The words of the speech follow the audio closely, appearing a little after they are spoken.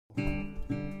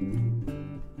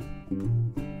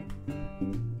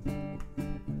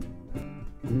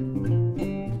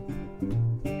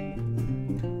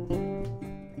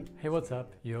what's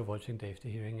up? You're watching Dave the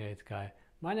Hearing Aid Guy.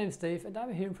 My name is Dave and I'm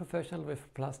a hearing professional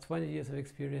with plus 20 years of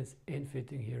experience in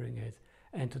fitting hearing aids.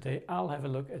 And today I'll have a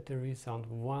look at the ReSound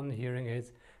One hearing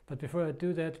aids. But before I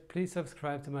do that, please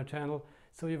subscribe to my channel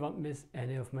so you won't miss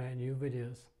any of my new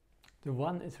videos. The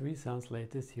One is ReSound's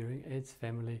latest hearing aids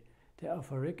family. They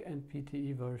offer RIC and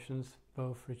BTE versions,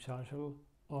 both rechargeable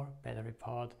or battery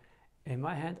powered. In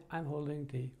my hand I'm holding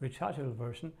the rechargeable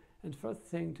version, and first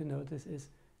thing to notice is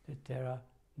that there are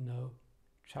no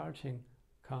charging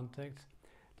contacts.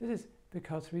 This is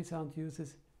because ReSound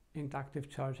uses inductive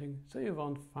charging, so you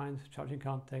won't find charging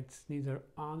contacts neither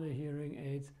on the hearing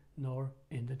aids nor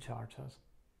in the chargers.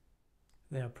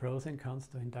 There are pros and cons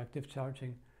to inductive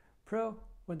charging. Pro: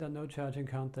 when there are no charging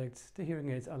contacts, the hearing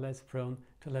aids are less prone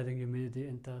to letting humidity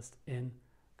and dust in.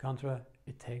 Contra: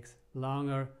 it takes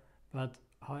longer, but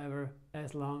however,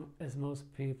 as long as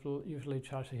most people usually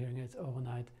charge the hearing aids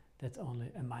overnight, that's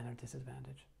only a minor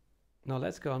disadvantage. Now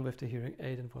let's go on with the hearing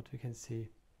aid and what we can see.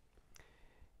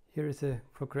 Here is a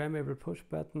programmable push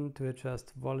button to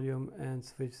adjust volume and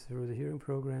switch through the hearing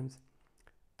programs,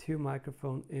 2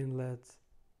 microphone inlets,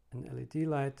 an LED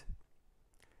light,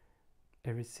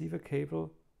 a receiver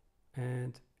cable,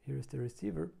 and here is the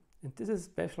receiver. And this is a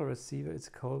special receiver. It's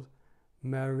called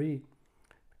M&RIE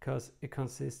because it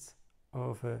consists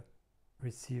of a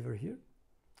receiver here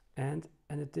and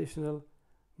an additional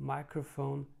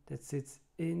microphone that sits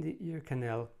in the ear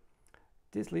canal.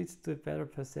 This leads to a better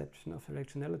perception of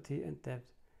directionality and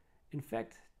depth. In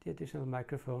fact, the additional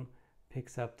microphone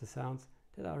picks up the sounds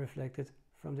that are reflected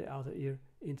from the outer ear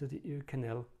into the ear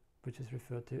canal, which is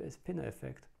referred to as Pinna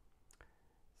Effect.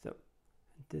 So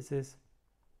this is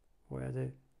where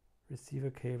the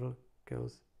receiver cable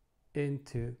goes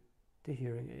into the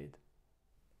hearing aid.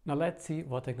 Now let's see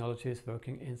what technology is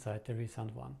working inside the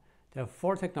ReSound One. There are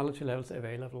 4 technology levels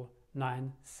available: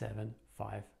 9, 7,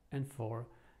 5 and 4.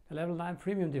 The level 9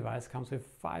 premium device comes with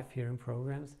 5 hearing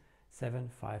programs. 7,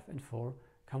 5 and 4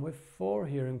 come with 4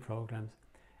 hearing programs.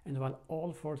 And while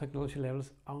all 4 technology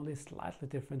levels are only slightly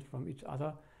different from each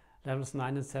other, levels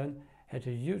 9 and 7 had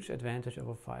a huge advantage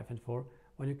over 5 and 4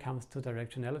 when it comes to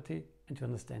directionality and to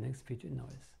understanding speech and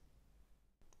noise.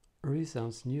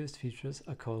 ReSound's newest features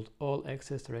are called All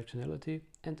Access Directionality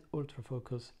and Ultra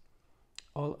Focus.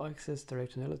 All Access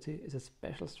Directionality is a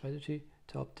special strategy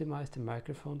to optimize the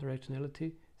microphone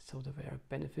directionality so the wearer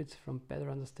benefits from better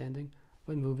understanding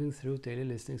when moving through daily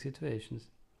listening situations.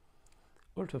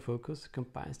 Ultra Focus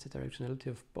combines the directionality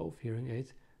of both hearing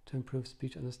aids to improve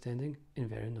speech understanding in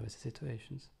very noisy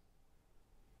situations.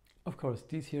 Of course,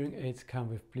 these hearing aids come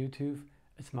with Bluetooth,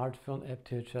 a smartphone app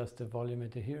to adjust the volume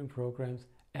and the hearing programs,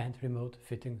 and remote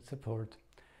fitting support.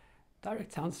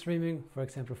 Direct sound streaming, for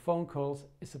example phone calls,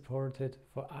 is supported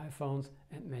for iPhones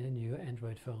and many new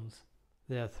Android phones.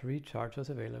 There are 3 chargers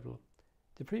available: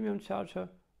 the premium charger,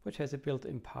 which has a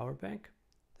built-in power bank,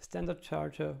 the standard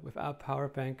charger without power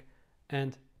bank,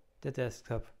 and the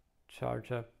desktop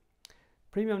charger.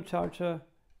 Premium charger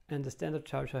and the standard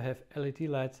charger have LED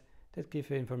lights that give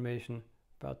you information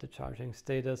about the charging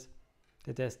status.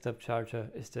 The desktop charger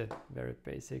is the very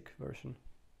basic version.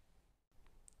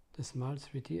 The Smart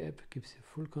 3D app gives you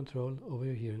full control over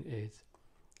your hearing aids.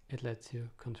 It lets you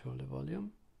control the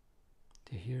volume,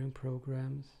 the hearing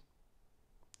programs,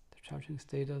 the charging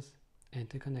status and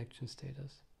the connection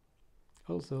status.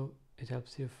 Also, it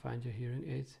helps you find your hearing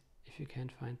aids if you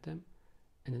can't find them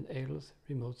and enables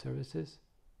remote services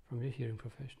from your hearing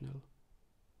professional.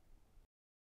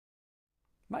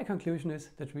 My conclusion is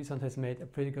that ReSound has made a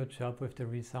pretty good job with the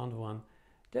ReSound One.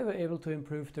 They were able to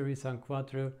improve the ReSound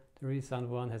Quattro. The ReSound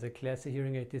One has a classy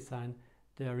hearing aid design.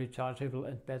 There are rechargeable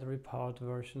and battery powered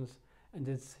versions, and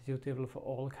it's suitable for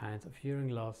all kinds of hearing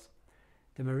loss.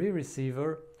 The M&RIE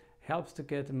receiver helps to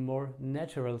get a more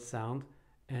natural sound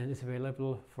and is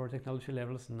available for technology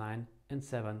levels 9 and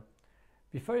 7.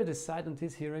 Before you decide on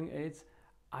these hearing aids,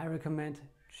 I recommend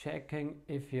checking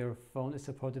if your phone is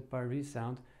supported by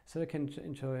ReSound so you can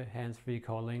enjoy hands-free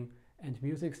calling and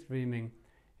music streaming.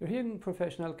 Your hearing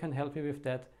professional can help you with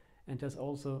that, and there's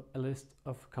also a list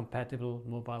of compatible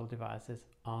mobile devices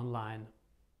online.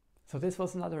 So this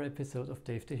was another episode of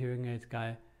Dave the Hearing Aid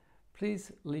Guy.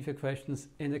 Please leave your questions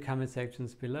in the comment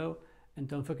sections below and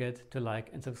don't forget to like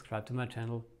and subscribe to my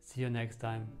channel. See you next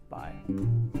time.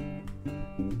 Bye.